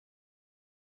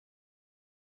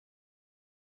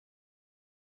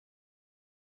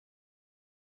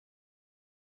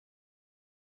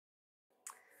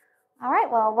All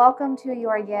right, well, welcome to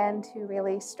your YIN to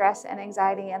release stress and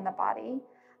anxiety in the body.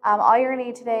 All you're gonna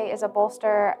need today is a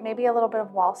bolster, maybe a little bit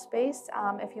of wall space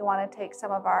if you wanna take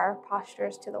some of our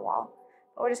postures to the wall.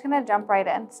 But we're just gonna jump right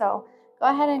in. So go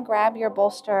ahead and grab your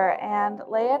bolster and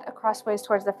lay it crossways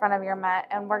towards the front of your mat.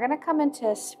 And we're gonna come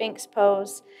into Sphinx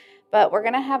pose, but we're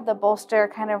gonna have the bolster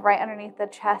kind of right underneath the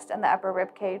chest and the upper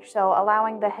rib cage. So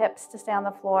allowing the hips to stay on the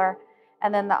floor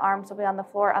and then the arms will be on the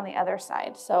floor on the other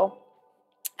side. So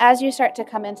as you start to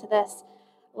come into this,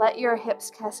 let your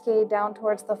hips cascade down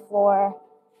towards the floor.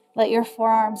 Let your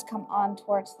forearms come on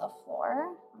towards the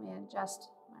floor. Let me adjust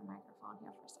my microphone here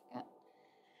for a second.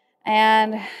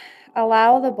 And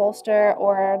allow the bolster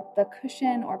or the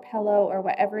cushion or pillow or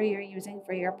whatever you're using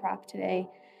for your prop today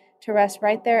to rest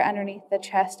right there underneath the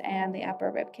chest and the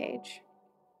upper rib cage.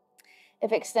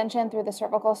 If extension through the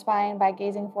cervical spine by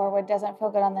gazing forward doesn't feel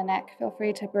good on the neck, feel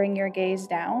free to bring your gaze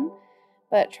down.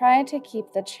 But try to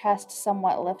keep the chest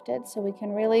somewhat lifted so we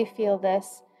can really feel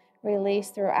this release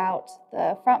throughout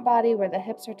the front body where the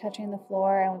hips are touching the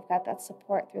floor and we've got that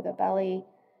support through the belly.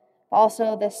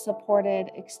 Also this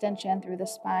supported extension through the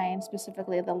spine,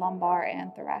 specifically the lumbar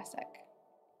and thoracic.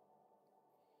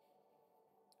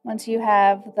 Once you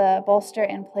have the bolster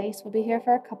in place, we'll be here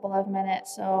for a couple of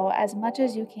minutes. So as much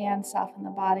as you can, soften the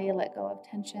body, let go of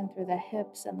tension through the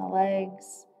hips and the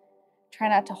legs. Try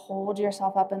not to hold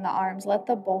yourself up in the arms. Let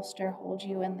the bolster hold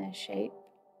you in this shape.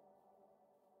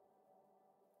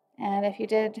 And if you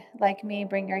did, like me,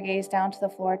 bring your gaze down to the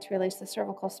floor to release the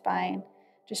cervical spine,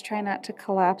 just try not to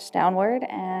collapse downward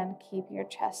and keep your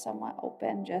chest somewhat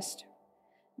open, just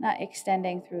not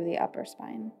extending through the upper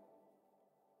spine.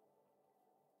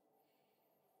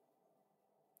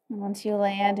 And once you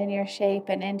land in your shape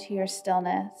and into your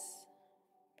stillness,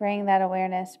 bring that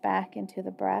awareness back into the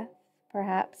breath.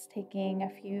 Perhaps taking a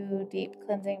few deep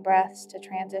cleansing breaths to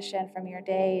transition from your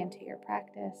day into your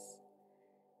practice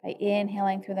by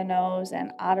inhaling through the nose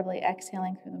and audibly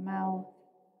exhaling through the mouth.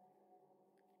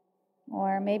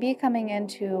 Or maybe coming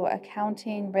into a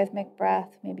counting rhythmic breath,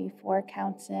 maybe 4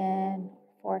 counts in,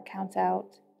 4 counts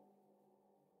out.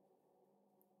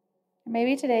 Or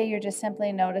maybe today you're just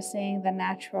simply noticing the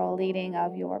natural leading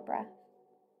of your breath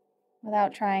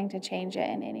without trying to change it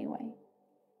in any way.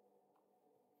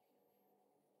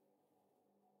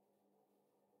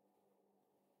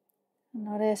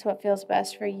 Notice what feels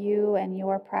best for you and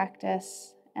your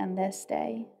practice and this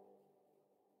day.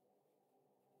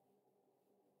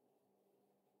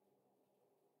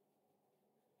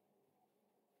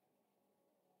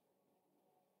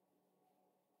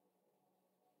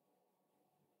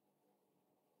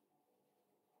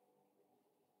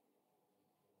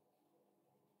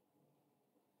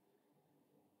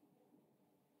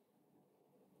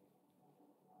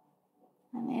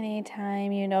 And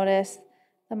anytime you notice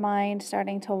the mind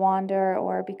starting to wander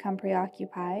or become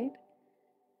preoccupied,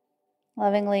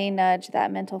 lovingly nudge that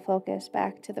mental focus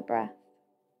back to the breath.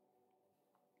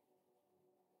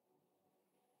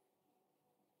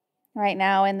 Right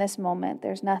now, in this moment,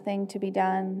 there's nothing to be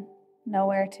done,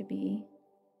 nowhere to be.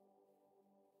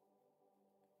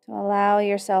 So allow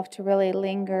yourself to really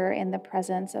linger in the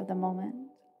presence of the moment.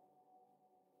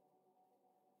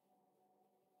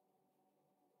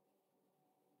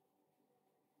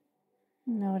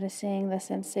 Noticing the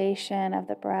sensation of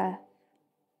the breath.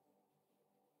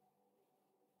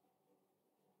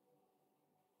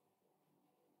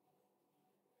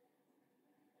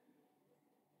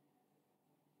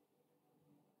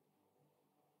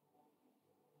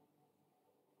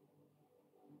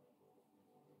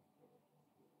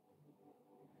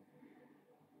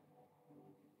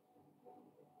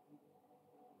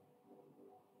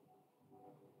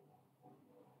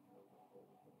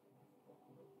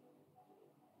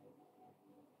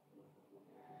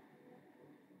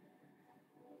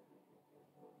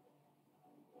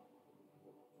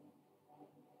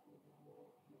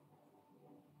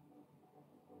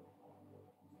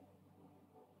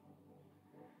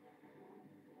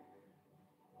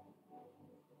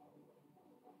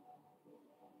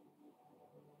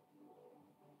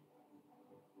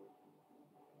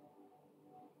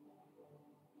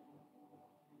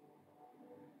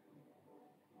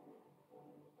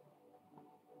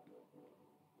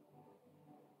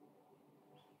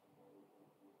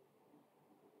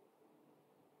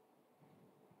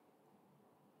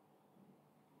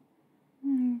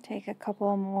 Take a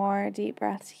couple more deep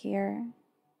breaths here.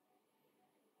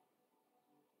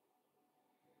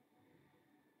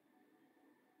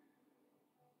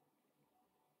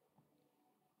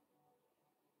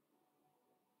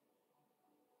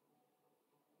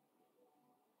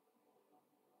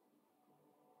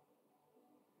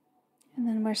 And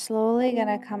then we're slowly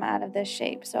going to come out of this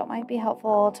shape. So it might be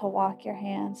helpful to walk your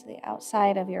hands to the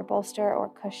outside of your bolster or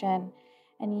cushion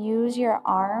and use your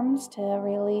arms to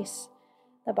release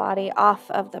the body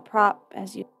off of the prop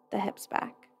as you the hips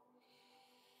back.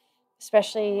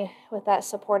 Especially with that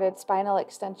supported spinal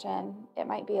extension, it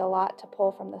might be a lot to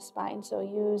pull from the spine. So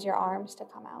use your arms to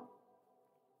come out.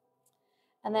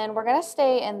 And then we're going to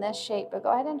stay in this shape, but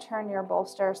go ahead and turn your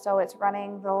bolster so it's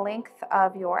running the length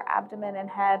of your abdomen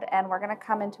and head, and we're going to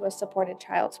come into a supported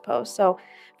child's pose. So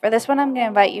for this one, I'm going to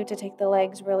invite you to take the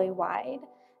legs really wide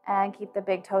and keep the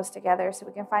big toes together so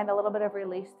we can find a little bit of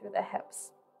release through the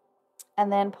hips.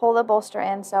 And then pull the bolster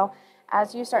in. So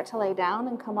as you start to lay down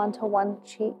and come onto one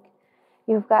cheek,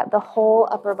 you've got the whole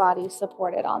upper body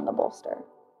supported on the bolster.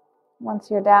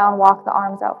 Once you're down, walk the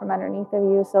arms out from underneath of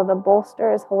you so the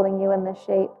bolster is holding you in this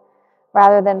shape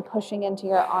rather than pushing into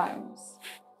your arms.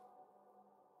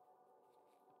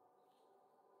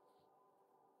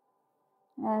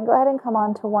 And go ahead and come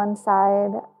onto one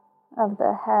side of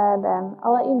the head, and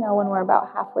I'll let you know when we're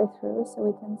about halfway through so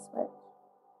we can switch.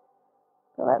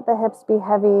 So let the hips be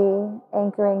heavy,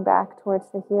 anchoring back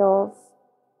towards the heels,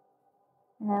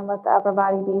 and let the upper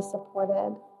body be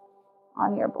supported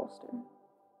on your bolster.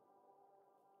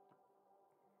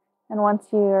 And once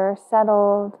you're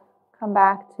settled, come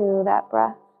back to that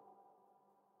breath.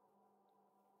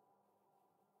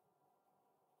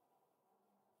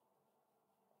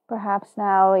 Perhaps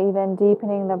now even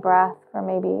deepening the breath for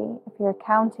maybe, if you're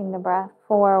counting the breath,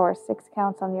 4 or 6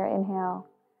 counts on your inhale,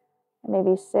 and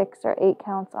maybe 6 or 8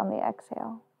 counts on the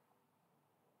exhale.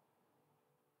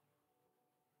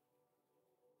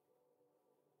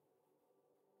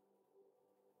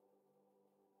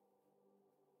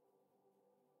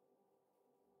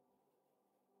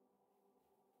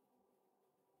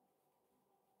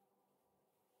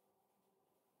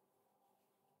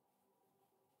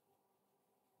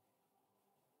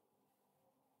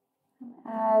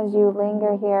 As you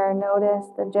linger here, notice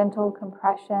the gentle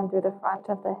compression through the front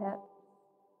of the hip,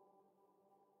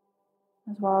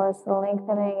 as well as the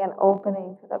lengthening and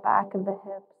opening through the back of the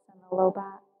hips and the low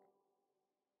back.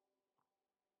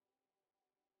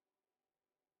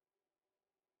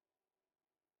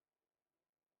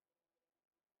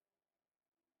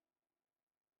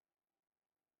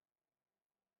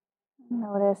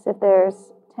 Notice if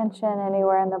there's tension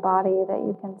anywhere in the body that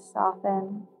you can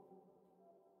soften.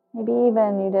 Maybe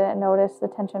even you didn't notice the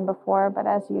tension before, but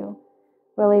as you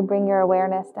really bring your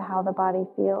awareness to how the body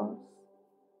feels,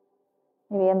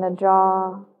 maybe in the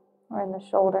jaw or in the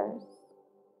shoulders.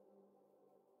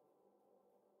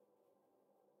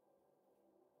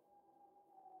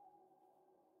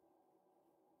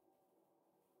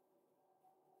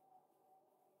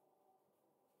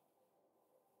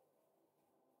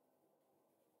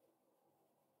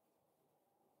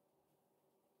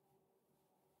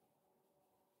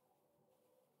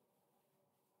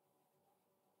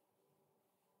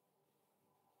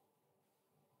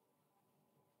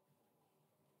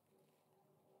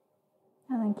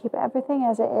 And then keep everything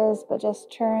as it is, but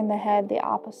just turn the head the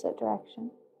opposite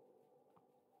direction.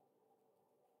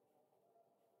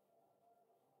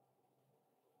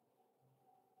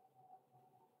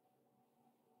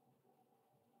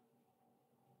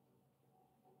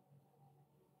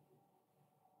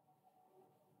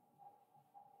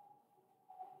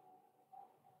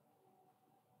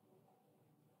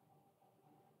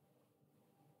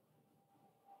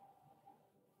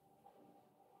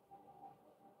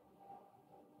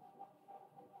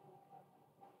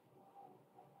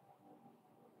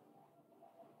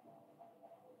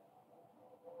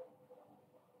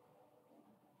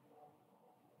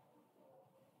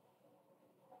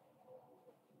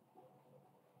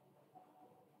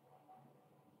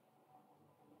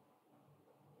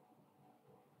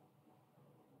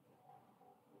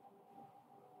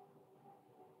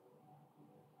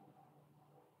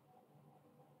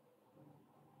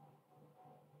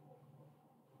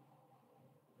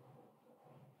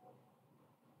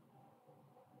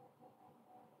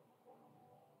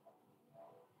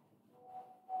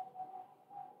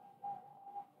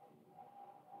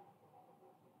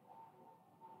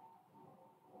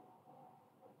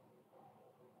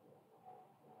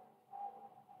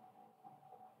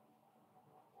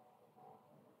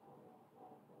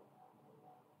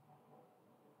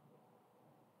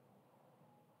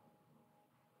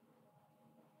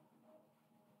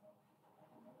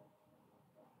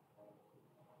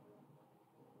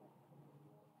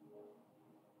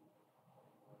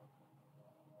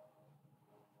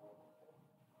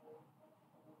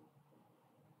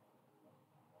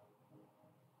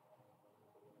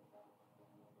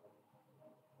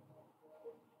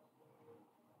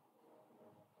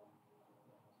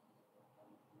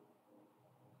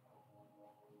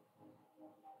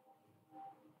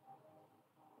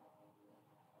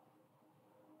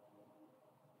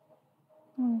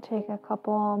 And take a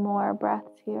couple more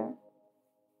breaths here.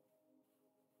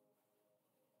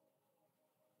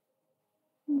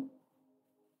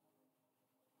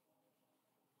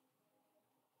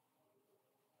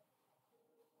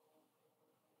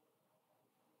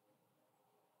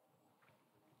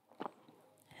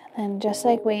 And just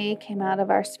like we came out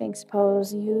of our Sphinx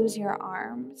pose, use your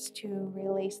arms to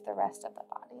release the rest of the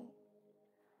body.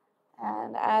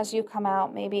 And as you come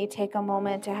out, maybe take a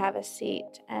moment to have a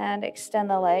seat and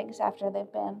extend the legs after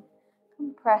they've been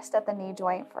compressed at the knee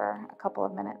joint for a couple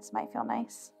of minutes. Might feel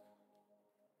nice.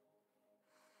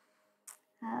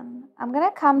 I'm going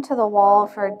to come to the wall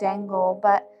for a dangle,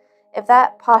 but if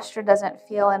that posture doesn't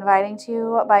feel inviting to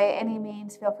you, by any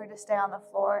means, feel free to stay on the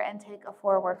floor and take a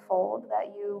forward fold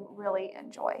that you really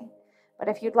enjoy. But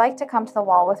if you'd like to come to the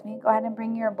wall with me, go ahead and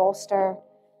bring your bolster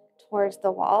towards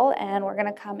the wall, and we're going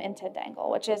to come into dangle,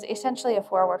 which is essentially a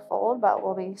forward fold, but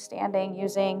we'll be standing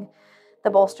using the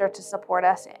bolster to support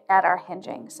us at our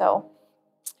hinging. So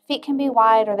feet can be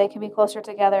wide or they can be closer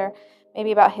together,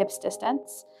 maybe about hips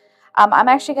distance. I'm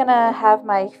actually going to have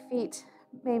my feet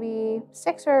maybe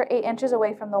 6 or 8 inches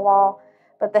away from the wall,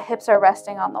 but the hips are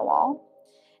resting on the wall.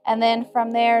 And then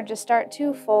from there, just start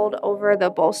to fold over the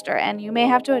bolster. And you may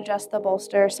have to adjust the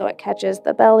bolster so it catches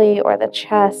the belly or the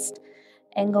chest.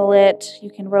 Angle it. You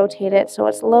can rotate it so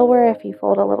it's lower if you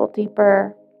fold a little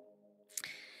deeper.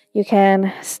 You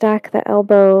can stack the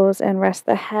elbows and rest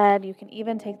the head. You can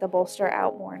even take the bolster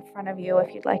out more in front of you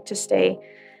if you'd like to stay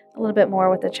a little bit more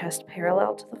with the chest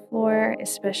parallel to the floor,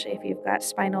 especially if you've got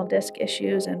spinal disc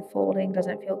issues and folding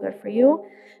doesn't feel good for you.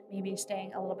 Maybe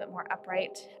staying a little bit more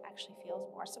upright actually feels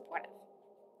more supportive.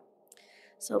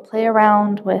 So play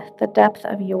around with the depth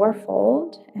of your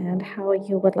fold and how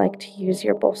you would like to use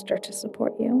your bolster to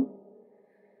support you.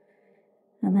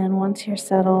 And then once you're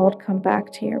settled, come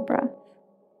back to your breath.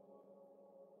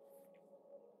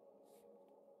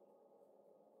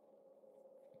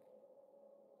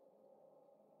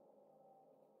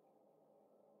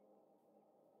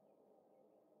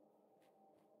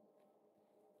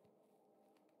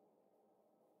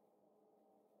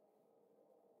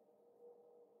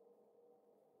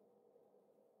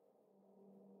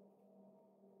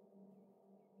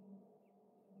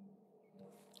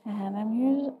 And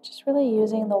I'm just really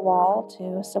using the wall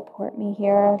to support me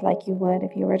here like you would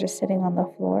if you were just sitting on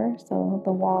the floor. So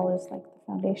the wall is like the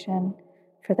foundation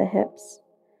for the hips.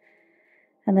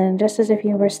 And then just as if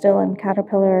you were still in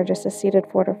caterpillar or just a seated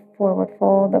forward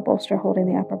fold, the bolster holding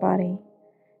the upper body. In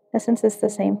essence, it's the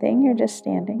same thing, you're just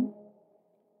standing.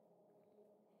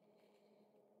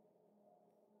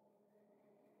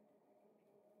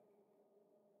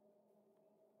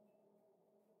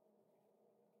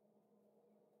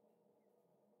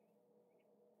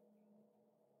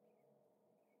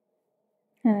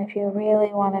 And if you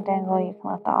really want to dangle, you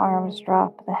can let the arms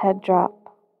drop, the head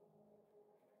drop.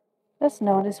 Just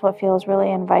notice what feels really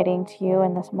inviting to you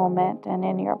in this moment and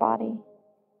in your body.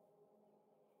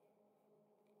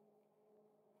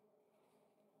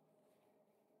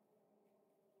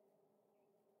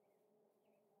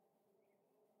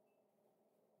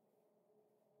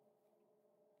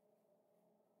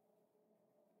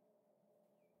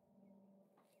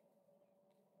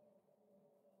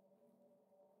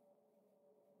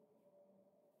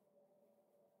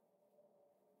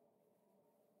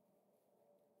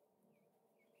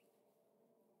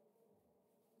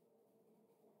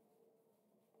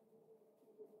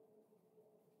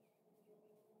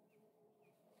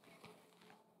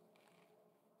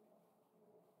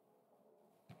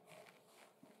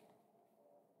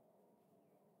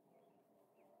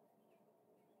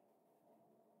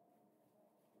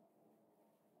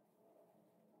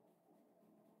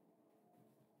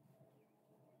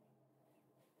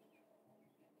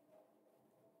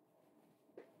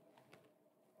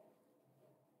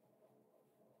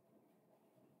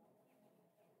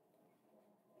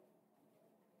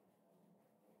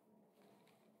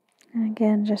 And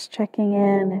again, just checking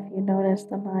in if you notice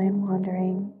the mind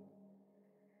wandering.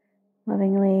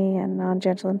 Lovingly and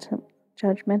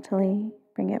non-judgmentally,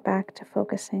 bring it back to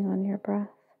focusing on your breath.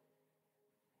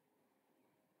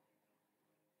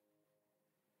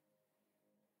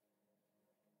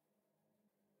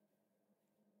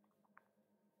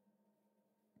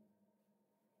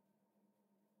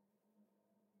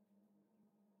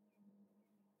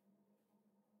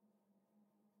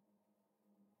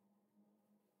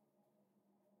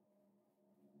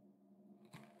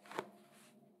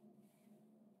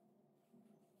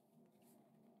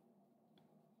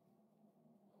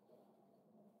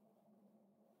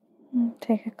 And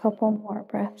take a couple more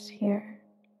breaths here.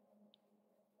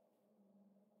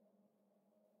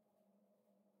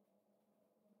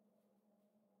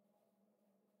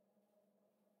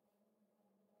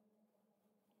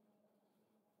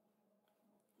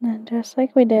 And just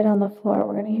like we did on the floor,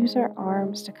 we're going to use our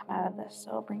arms to come out of this.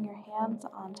 So bring your hands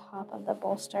on top of the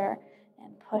bolster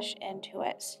and push into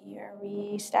it. So you're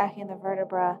restacking the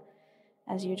vertebra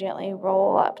as you gently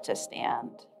roll up to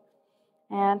stand.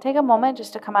 And take a moment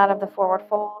just to come out of the forward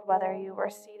fold, whether you were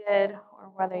seated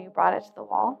or whether you brought it to the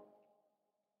wall.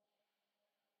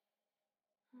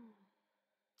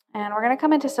 And we're going to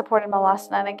come into supported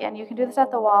malasana. And again, you can do this at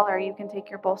the wall or you can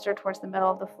take your bolster towards the middle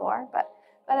of the floor. But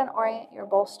go ahead and orient your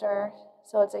bolster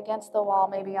so it's against the wall,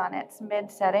 maybe on its mid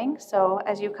setting. So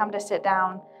as you come to sit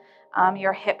down,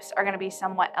 your hips are going to be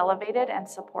somewhat elevated and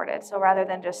supported. So rather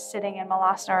than just sitting in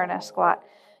malasana or in a squat,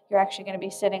 you're actually going to be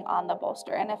sitting on the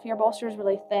bolster. And if your bolster is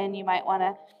really thin, you might want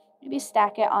to maybe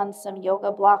stack it on some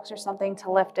yoga blocks or something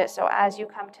to lift it. So as you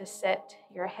come to sit,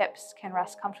 your hips can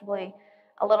rest comfortably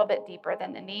a little bit deeper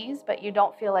than the knees, but you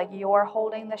don't feel like you're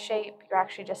holding the shape. You're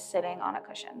actually just sitting on a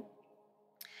cushion.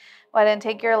 Go ahead and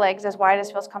take your legs as wide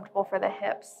as feels comfortable for the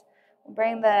hips.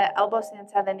 Bring the elbows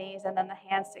inside the knees and then the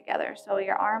hands together. So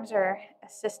your arms are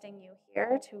assisting you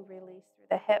here to release through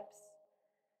the hips.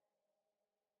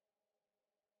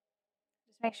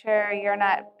 Just make sure you're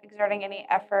not exerting any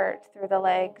effort through the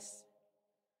legs.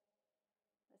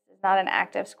 This is not an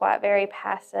active squat, very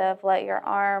passive. Let your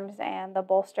arms and the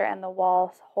bolster and the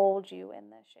walls hold you in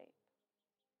this shape.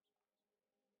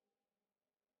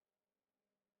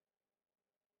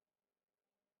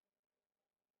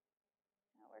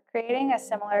 Creating a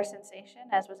similar sensation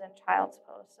as was in child's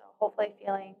pose. So hopefully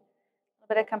feeling a little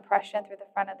bit of compression through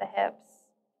the front of the hips,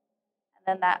 and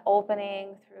then that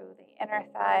opening through the inner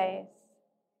thighs,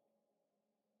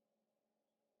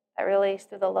 that release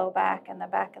through the low back and the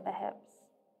back of the hips.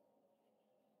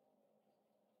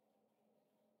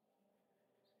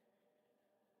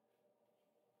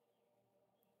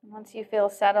 And once you feel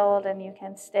settled and you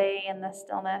can stay in the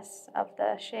stillness of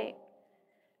the shape,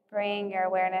 bring your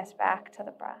awareness back to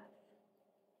the breath.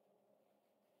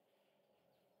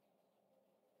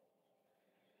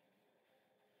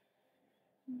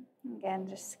 Again,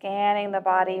 just scanning the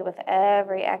body with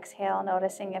every exhale,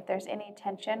 noticing if there's any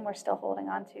tension we're still holding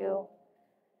on to.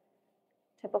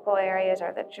 Typical areas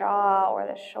are the jaw or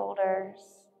the shoulders.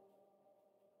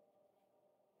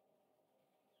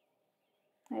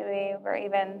 Maybe we're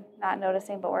even not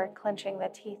noticing, but we're clenching the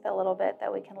teeth a little bit,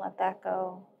 that we can let that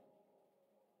go.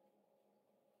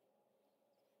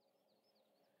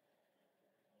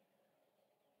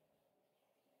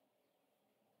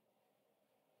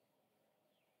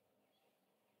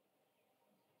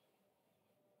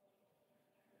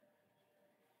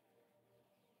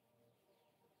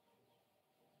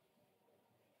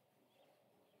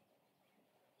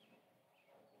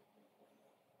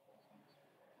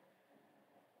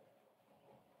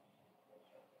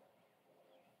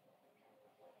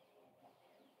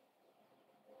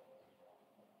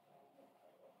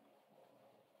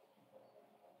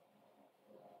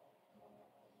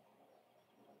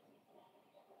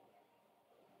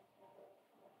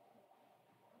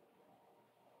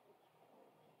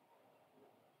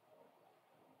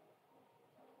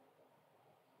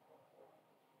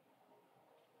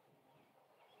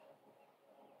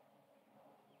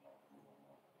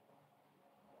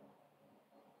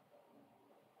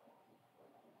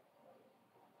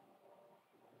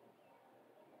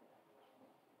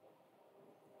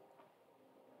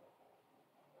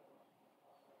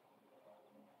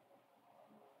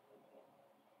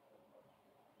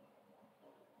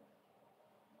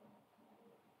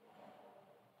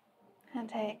 And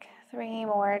take 3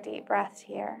 more deep breaths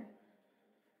here.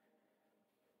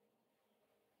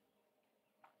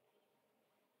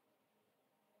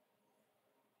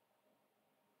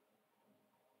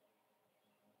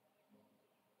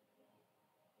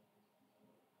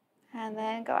 And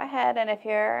then go ahead, and if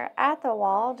you're at the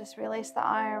wall, just release the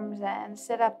arms and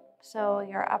sit up so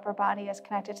your upper body is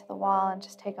connected to the wall, and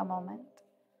just take a moment.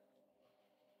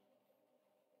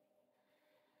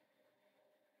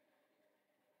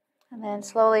 And then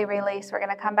slowly release. We're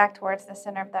going to come back towards the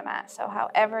center of the mat. So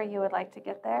however you would like to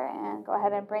get there, and go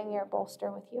ahead and bring your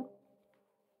bolster with you.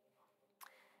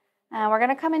 And we're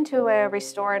going to come into a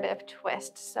restorative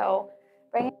twist. So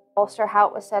bring your bolster how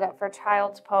it was set up for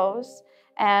child's pose.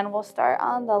 And we'll start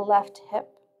on the left hip.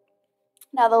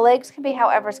 Now the legs can be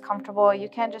however's comfortable. You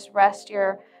can just rest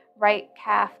your right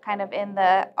calf kind of in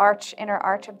the inner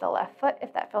arch of the left foot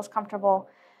if that feels comfortable.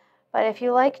 But if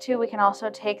you like to, we can also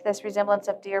take this resemblance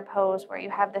of deer pose where you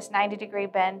have this 90-degree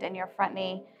bend in your front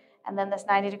knee and then this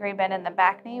 90-degree bend in the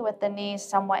back knee with the knees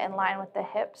somewhat in line with the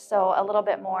hips. So a little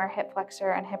bit more hip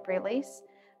flexor and hip release.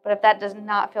 But if that does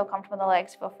not feel comfortable in the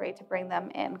legs, feel free to bring them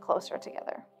in closer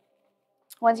together.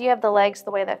 Once you have the legs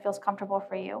the way that feels comfortable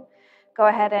for you, go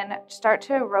ahead and start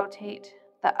to rotate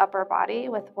the upper body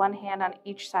with one hand on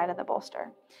each side of the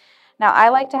bolster. Now, I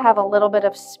like to have a little bit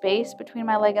of space between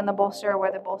my leg and the bolster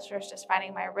where the bolster is just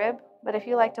finding my rib, but if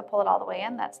you like to pull it all the way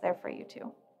in, that's there for you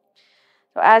too.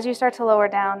 So as you start to lower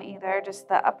down either just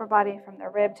the upper body from the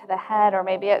rib to the head, or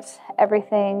maybe it's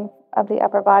everything of the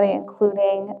upper body,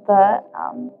 including the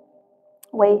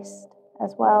waist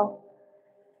as well.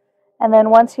 And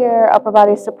then once your upper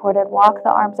body is supported, walk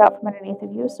the arms out from underneath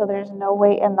of you so there's no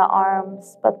weight in the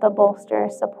arms, but the bolster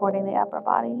supporting the upper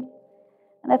body.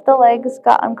 And if the legs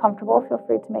got uncomfortable, feel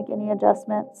free to make any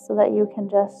adjustments so that you can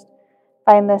just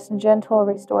find this gentle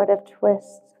restorative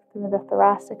twist through the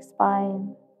thoracic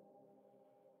spine.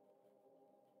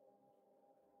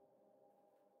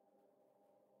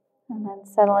 And then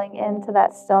settling into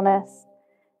that stillness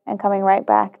and coming right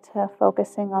back to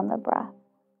focusing on the breath.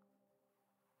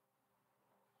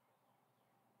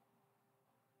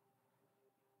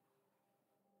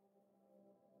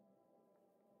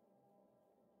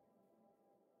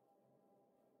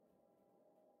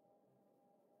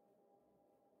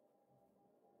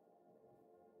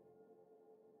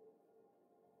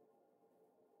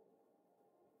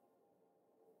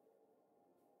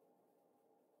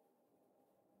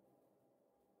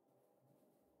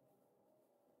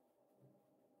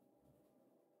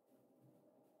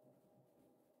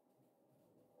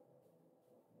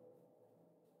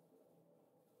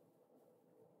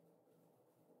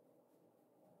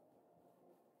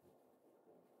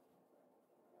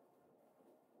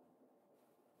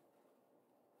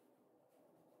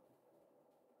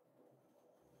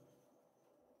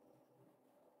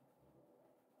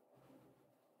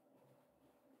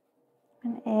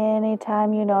 And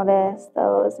anytime you notice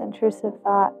those intrusive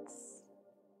thoughts,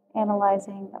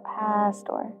 analyzing the past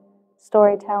or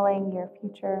storytelling your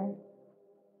future,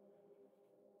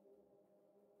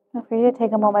 feel free to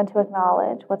take a moment to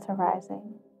acknowledge what's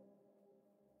arising.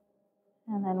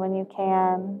 And then when you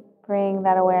can, bring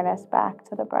that awareness back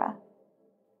to the breath.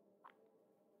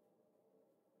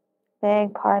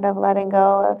 Big part of letting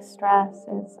go of stress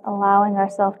is allowing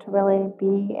ourselves to really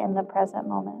be in the present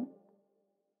moment,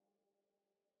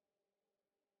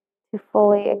 to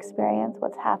fully experience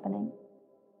what's happening.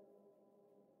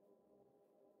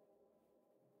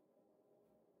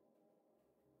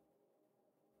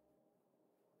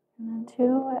 And then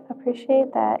to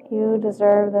appreciate that you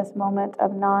deserve this moment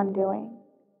of non-doing,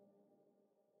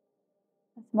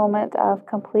 this moment of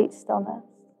complete stillness.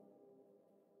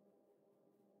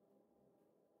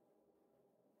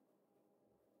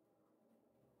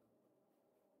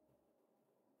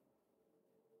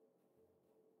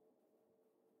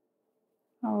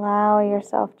 Allow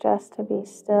yourself just to be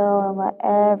still and let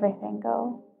everything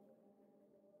go.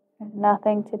 There's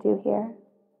nothing to do here,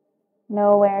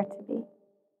 nowhere to be.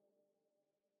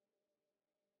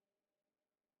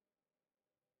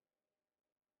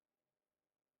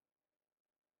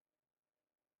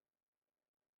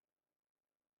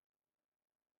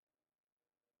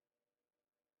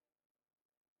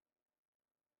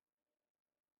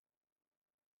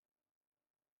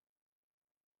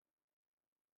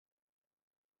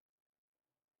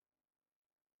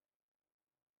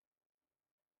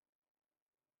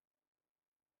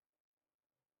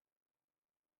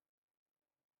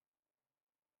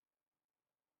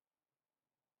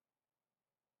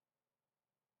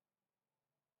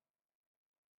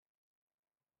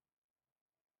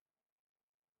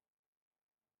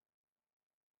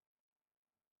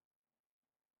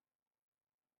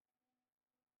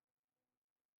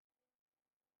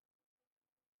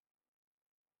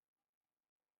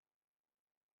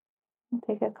 And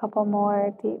take a couple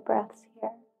more deep breaths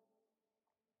here.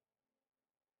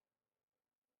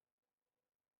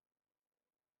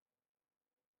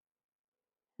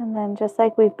 And then just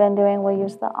like we've been doing, we'll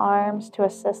use the arms to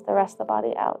assist the rest of the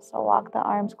body out. So walk the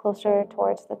arms closer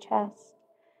towards the chest.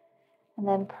 And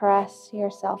then press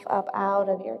yourself up out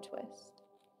of your twist.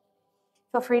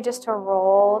 Feel free just to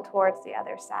roll towards the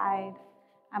other side.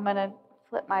 I'm going to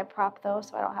flip my prop though,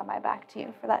 so I don't have my back to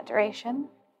you for that duration.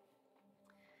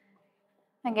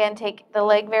 Again, take the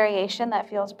leg variation that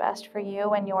feels best for you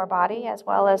and your body, as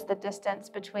well as the distance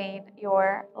between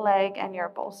your leg and your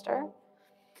bolster.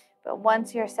 But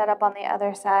once you're set up on the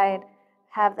other side,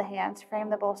 have the hands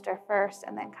frame the bolster first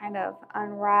and then kind of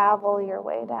unravel your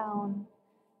way down.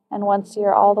 And once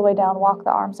you're all the way down, walk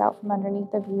the arms out from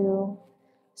underneath of you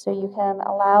so you can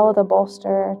allow the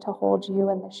bolster to hold you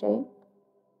in the shape.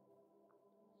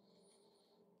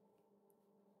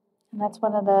 And that's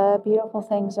one of the beautiful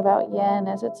things about YIN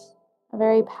is it's a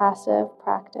very passive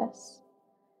practice.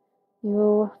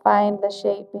 You find the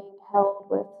shape being held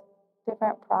with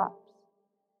different props.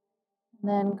 And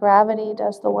then gravity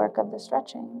does the work of the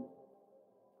stretching.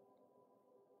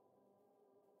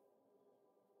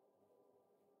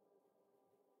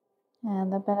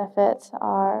 And the benefits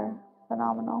are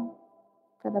phenomenal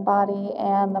for the body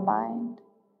and the mind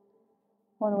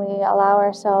when we allow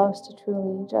ourselves to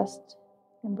truly just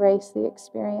embrace the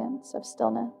experience of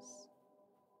stillness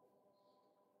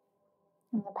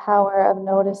and the power of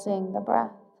noticing the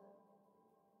breath.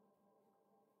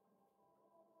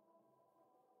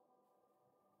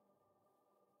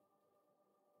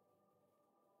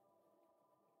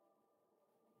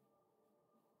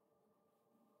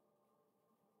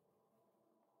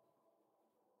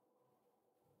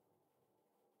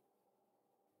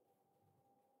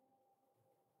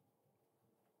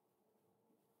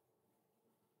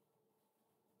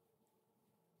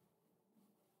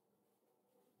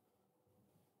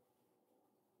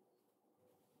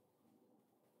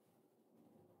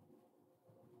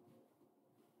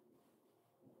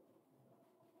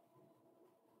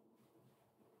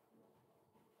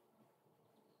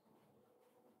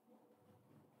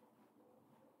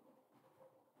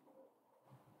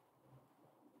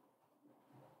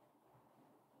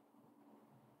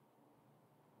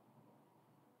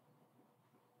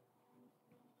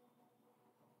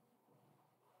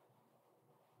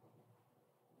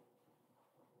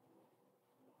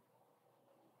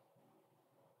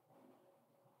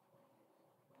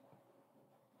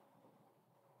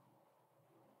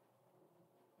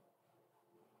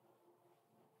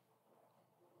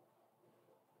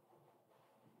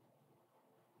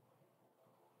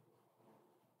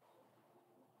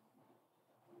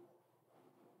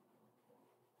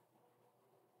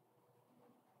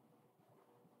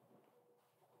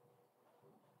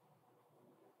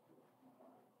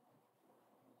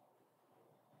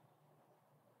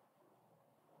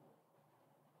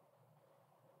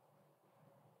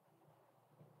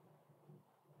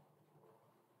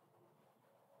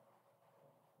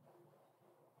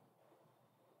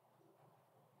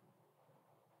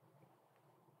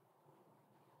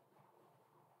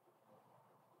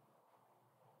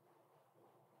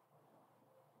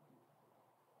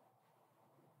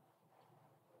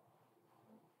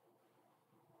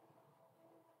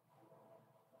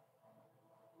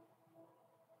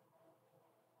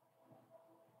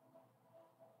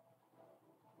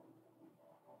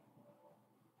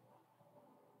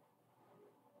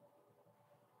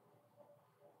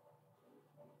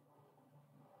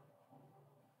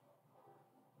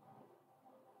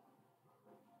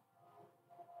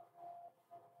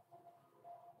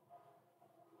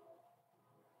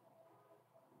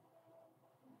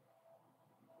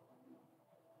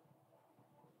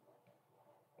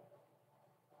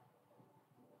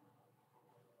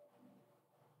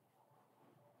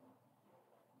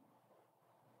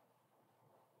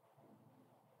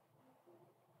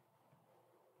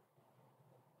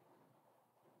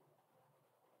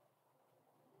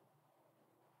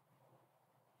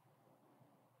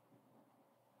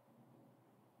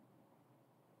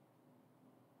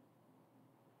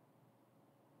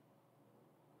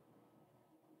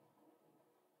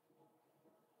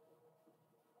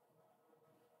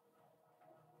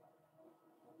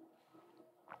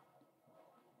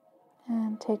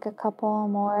 And take a couple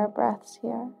more breaths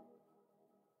here.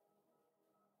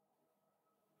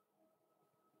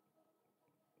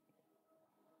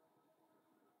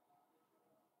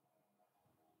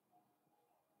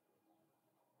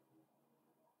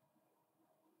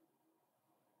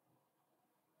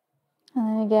 And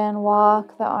then again,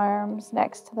 walk the arms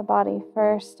next to the body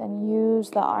first and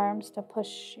use the arms to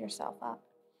push yourself up.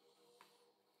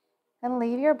 And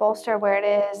leave your bolster where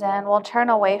it is, and we'll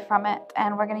turn away from it,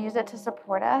 and we're going to use it to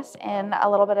support us in a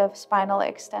little bit of spinal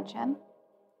extension.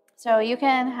 So you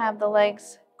can have the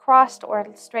legs crossed or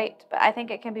straight, but I think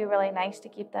it can be really nice to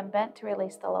keep them bent to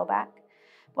release the low back.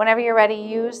 Whenever you're ready,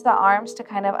 use the arms to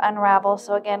kind of unravel.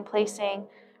 So again, placing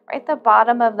right at the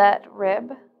bottom of that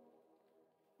rib,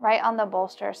 right on the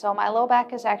bolster. So my low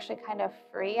back is actually kind of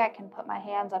free. I can put my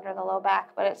hands under the low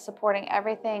back, but it's supporting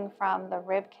everything from the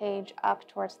rib cage up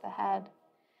towards the head.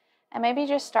 And maybe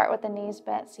just start with the knees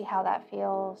bent, see how that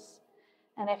feels.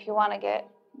 And if you want to get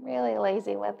really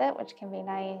lazy with it, which can be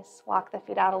nice, walk the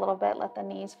feet out a little bit, let the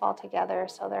knees fall together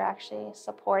so they're actually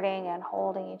supporting and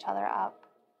holding each other up.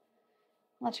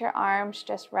 Let your arms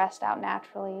just rest out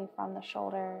naturally from the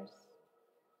shoulders.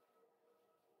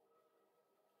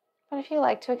 But if you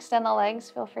like to extend the legs,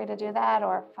 feel free to do that,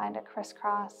 or find a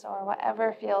crisscross or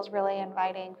whatever feels really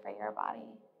inviting for your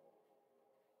body.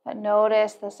 But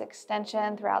notice this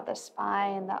extension throughout the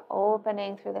spine, the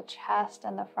opening through the chest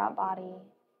and the front body.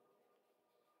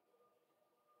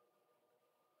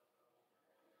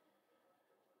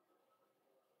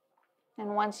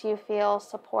 And once you feel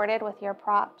supported with your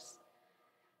props,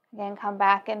 again, come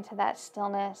back into that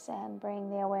stillness and bring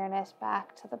the awareness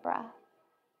back to the breath.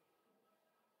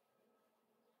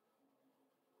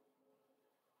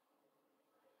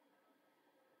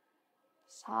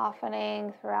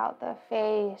 Softening throughout the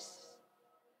face,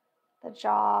 the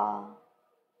jaw,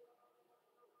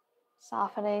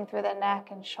 softening through the neck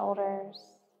and shoulders,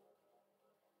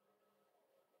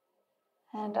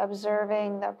 and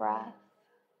observing the breath.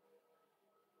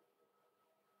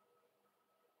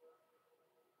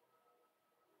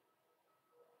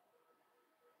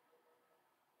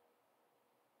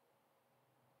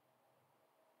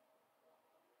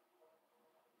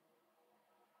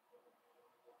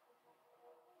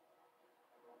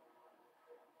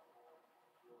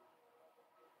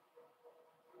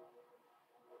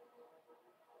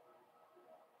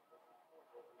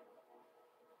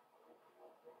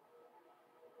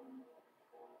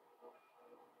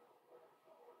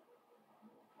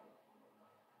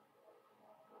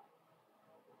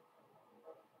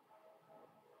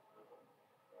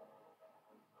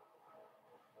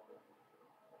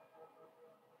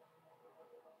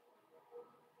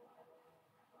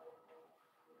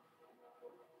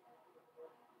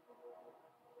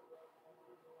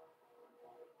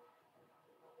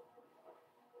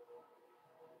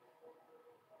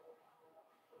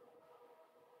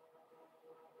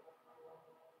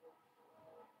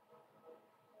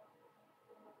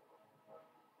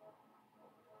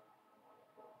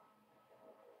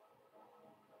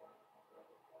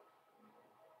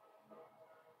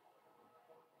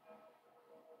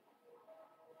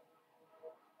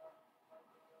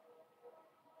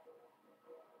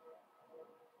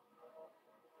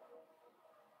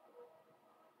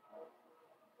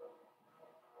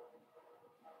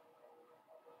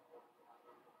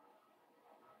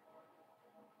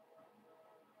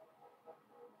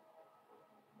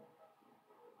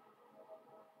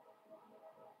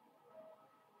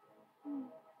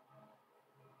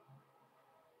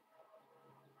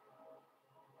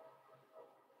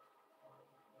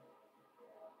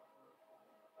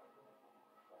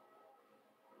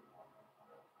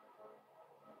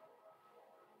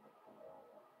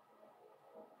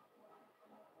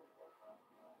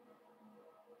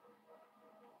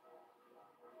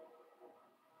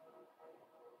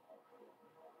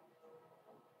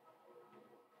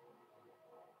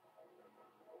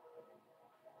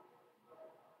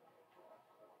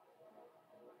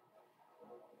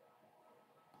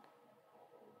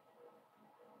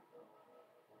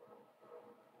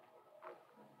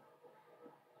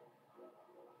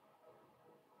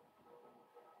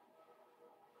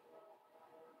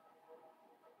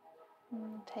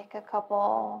 Take a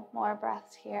couple more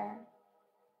breaths here.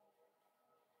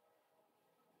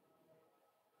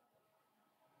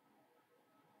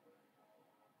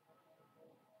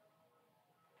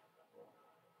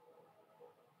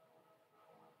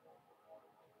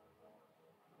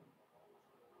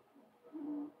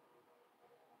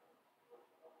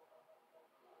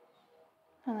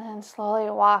 And then slowly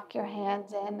walk your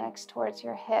hands in next towards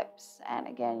your hips. And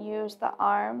again, use the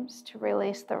arms to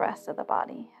release the rest of the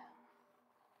body.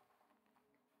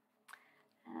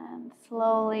 And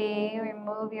slowly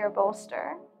remove your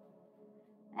bolster.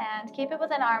 And keep it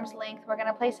within arm's length. We're going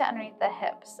to place it underneath the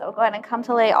hips. So go ahead and come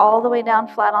to lay all the way down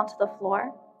flat onto the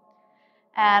floor.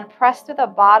 And press through the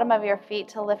bottom of your feet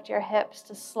to lift your hips,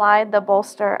 to slide the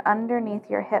bolster underneath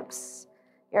your hips,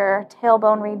 your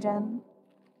tailbone region.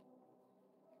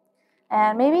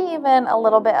 And maybe even a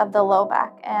little bit of the low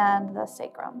back and the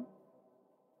sacrum.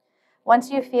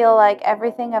 Once you feel like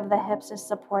everything of the hips is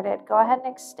supported, go ahead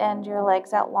and extend your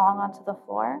legs out long onto the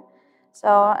floor.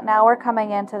 So now we're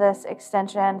coming into this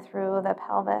extension through the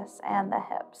pelvis and the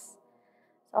hips.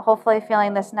 So hopefully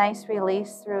feeling this nice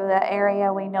release through the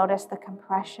area we noticed the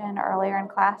compression earlier in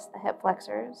class, the hip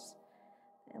flexors,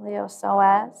 the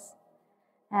iliopsoas,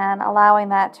 and allowing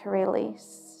that to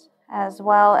release, as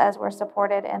well as we're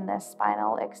supported in this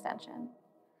spinal extension.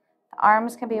 The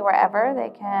arms can be wherever. They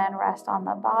can rest on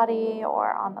the body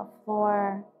or on the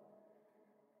floor.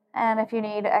 And if you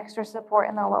need extra support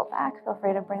in the low back, feel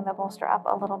free to bring the bolster up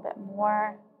a little bit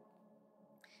more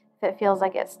if it feels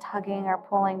like it's tugging or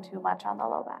pulling too much on the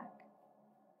low back.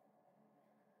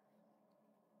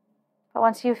 But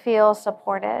once you feel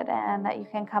supported and that you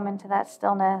can come into that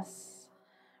stillness,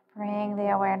 bring the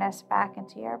awareness back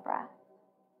into your breath.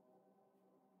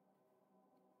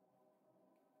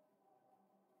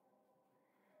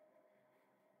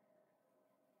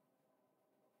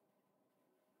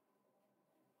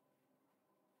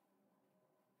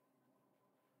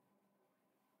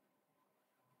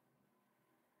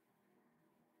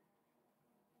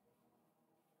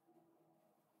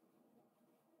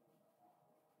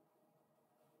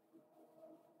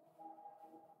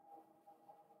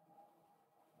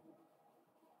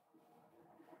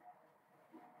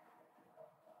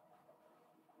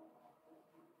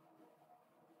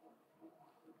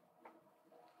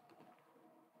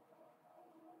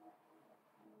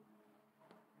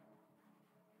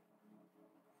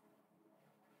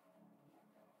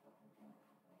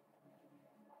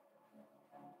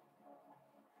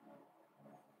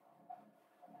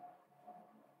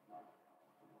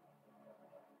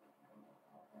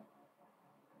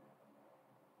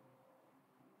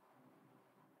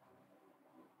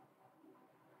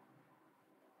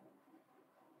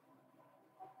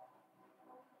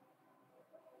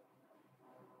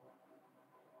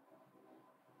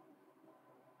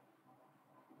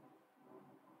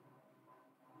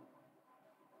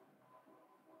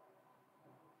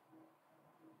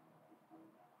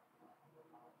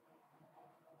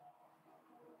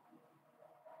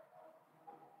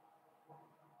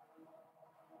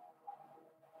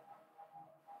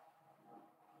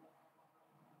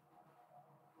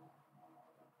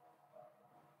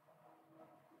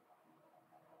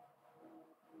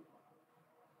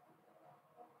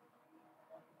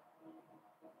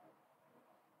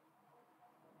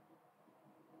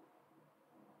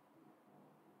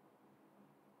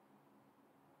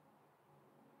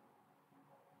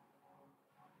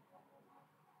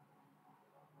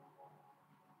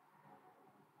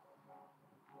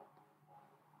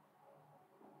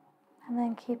 And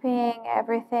then keeping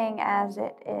everything as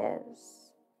it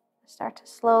is. Start to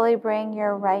slowly bring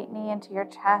your right knee into your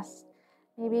chest,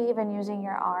 maybe even using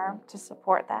your arm to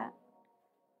support that.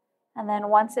 And then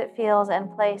once it feels in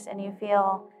place and you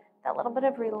feel that little bit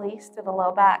of release through the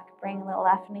low back, bring the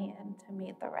left knee in to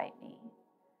meet the right knee.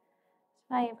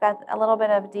 So now you've got a little bit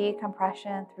of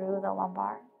decompression through the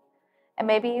lumbar. And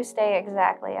maybe you stay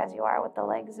exactly as you are with the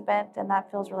legs bent, and that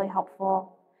feels really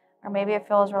helpful. Or maybe it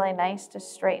feels really nice to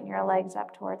straighten your legs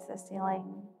up towards the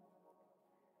ceiling.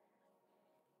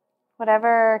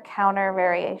 Whatever counter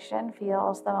variation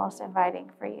feels the most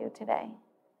inviting for you today.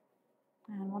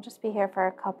 And we'll just be here for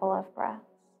a couple of breaths.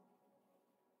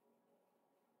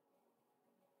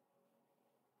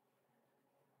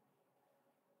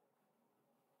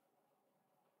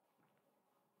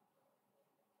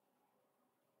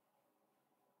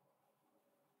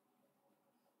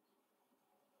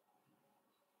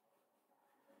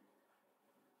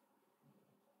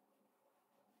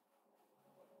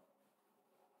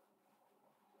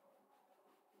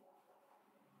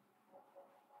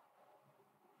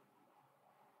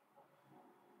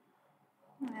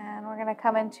 And we're going to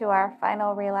come into our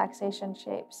final relaxation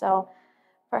shape. So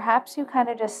perhaps you kind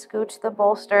of just scooch the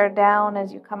bolster down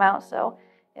as you come out so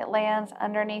it lands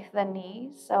underneath the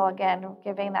knees. So again,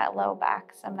 giving that low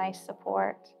back some nice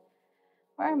support.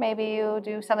 Or maybe you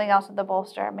do something else with the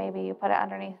bolster. Maybe you put it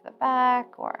underneath the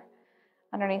back or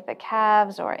underneath the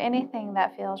calves or anything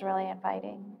that feels really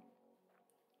inviting.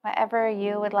 Whatever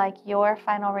you would like your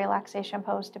final relaxation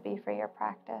pose to be for your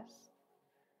practice.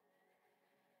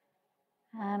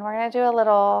 And we're going to do a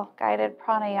little guided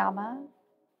pranayama.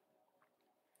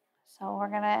 So we're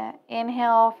going to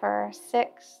inhale for 6.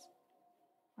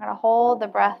 We're going to hold the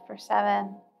breath for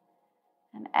 7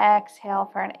 and exhale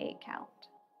for an 8 count.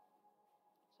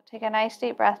 So take a nice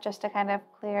deep breath just to kind of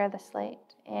clear the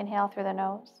slate. Inhale through the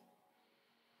nose.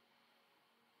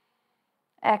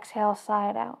 Exhale, sigh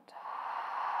it out.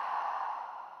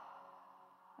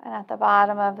 And at the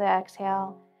bottom of the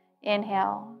exhale,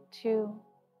 inhale 2,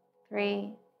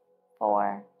 3,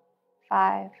 4,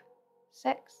 5,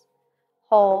 6.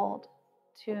 Hold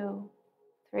 2,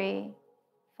 3,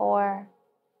 4,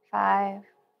 5,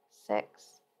 6,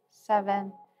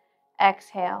 7.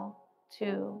 Exhale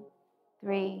 2,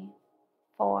 3,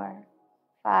 4,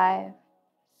 5,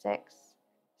 6,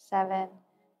 7,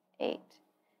 8.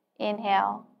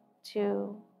 Inhale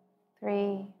 2,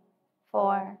 3,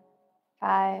 4,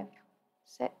 5,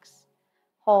 6.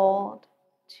 Hold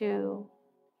 2,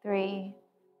 3,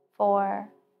 4,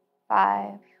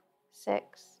 5,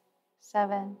 6,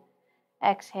 7.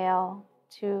 Exhale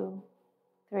 2,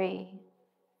 3,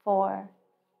 4,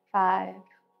 5,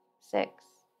 6,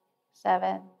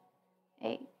 7,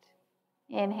 8.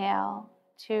 Inhale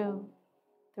 2,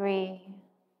 3,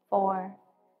 4,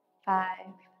 5,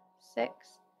 6.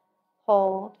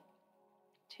 Hold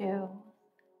 2,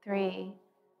 3,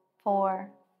 4,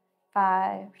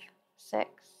 5, 6,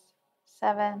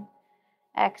 7.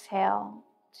 Exhale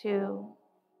 2,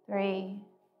 3,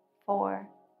 4,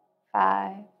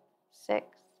 5, 6,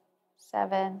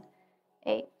 7,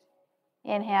 8.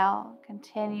 Inhale,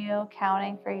 continue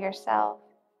counting for yourself.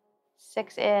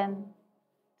 6 in,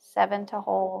 7 to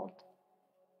hold,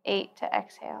 8 to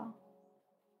exhale.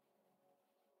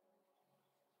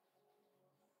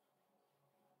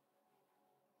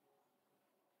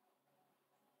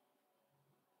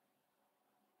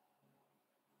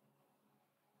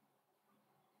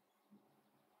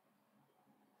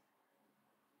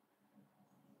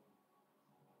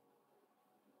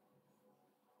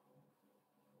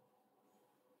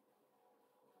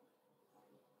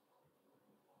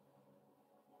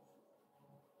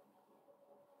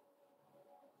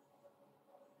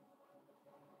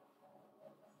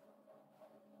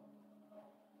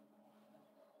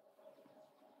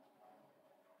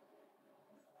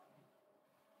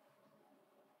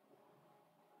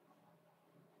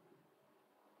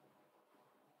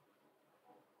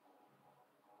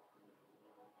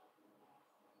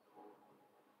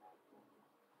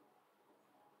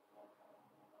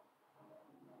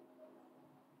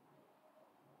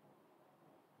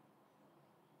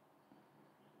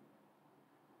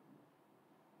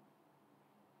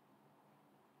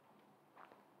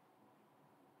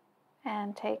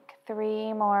 And take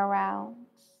 3 more rounds.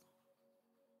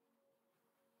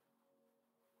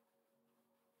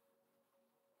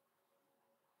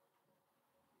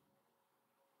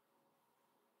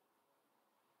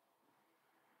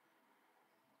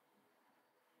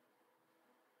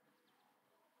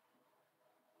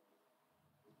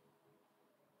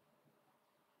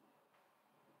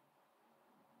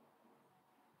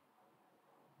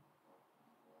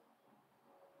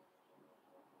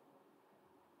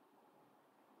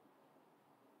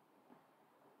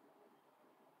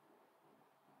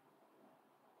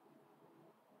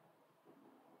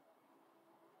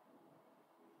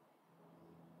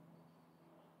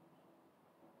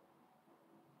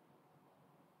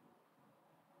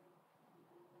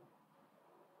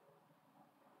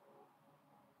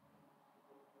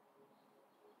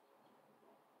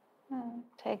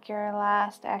 Take your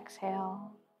last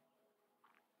exhale.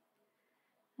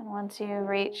 And once you've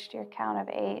reached your count of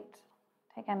 8,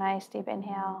 take a nice deep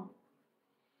inhale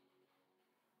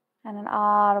and an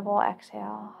audible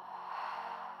exhale.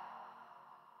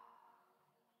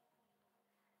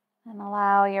 And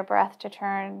allow your breath to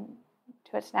turn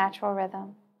to its natural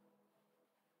rhythm.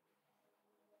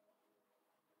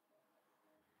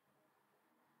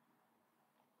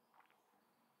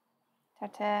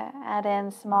 Start to add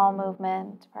in small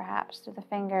movement, perhaps through the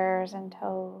fingers and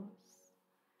toes,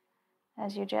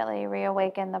 as you gently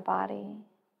reawaken the body.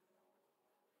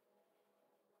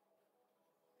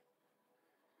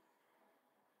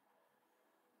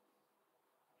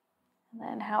 And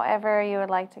then however you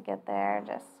would like to get there,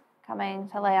 just coming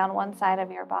to lay on one side of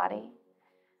your body,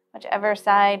 whichever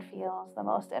side feels the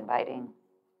most inviting.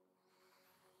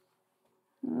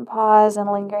 And pause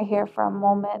and linger here for a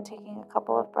moment, taking a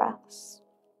couple of breaths.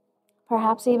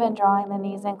 Perhaps even drawing the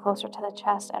knees in closer to the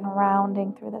chest and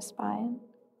rounding through the spine.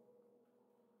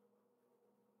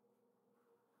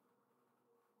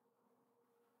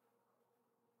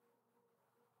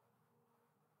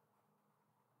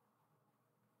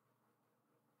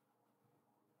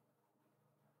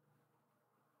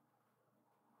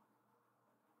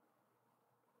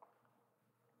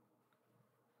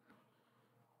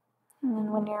 And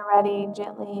then when you're ready,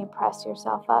 gently press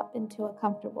yourself up into a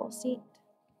comfortable seat.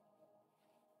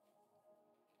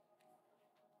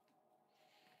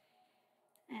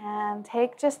 And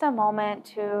take just a moment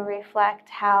to reflect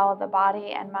how the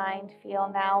body and mind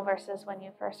feel now versus when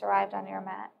you first arrived on your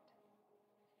mat.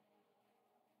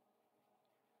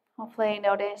 Hopefully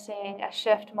noticing a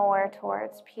shift more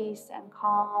towards peace and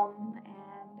calm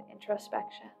and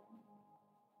introspection.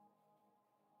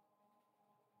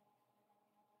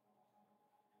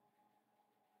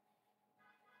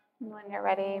 And when you're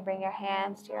ready, bring your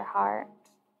hands to your heart.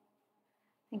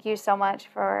 Thank you so much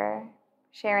for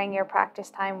sharing your practice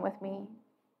time with me.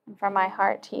 And from my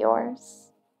heart to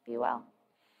yours, be well.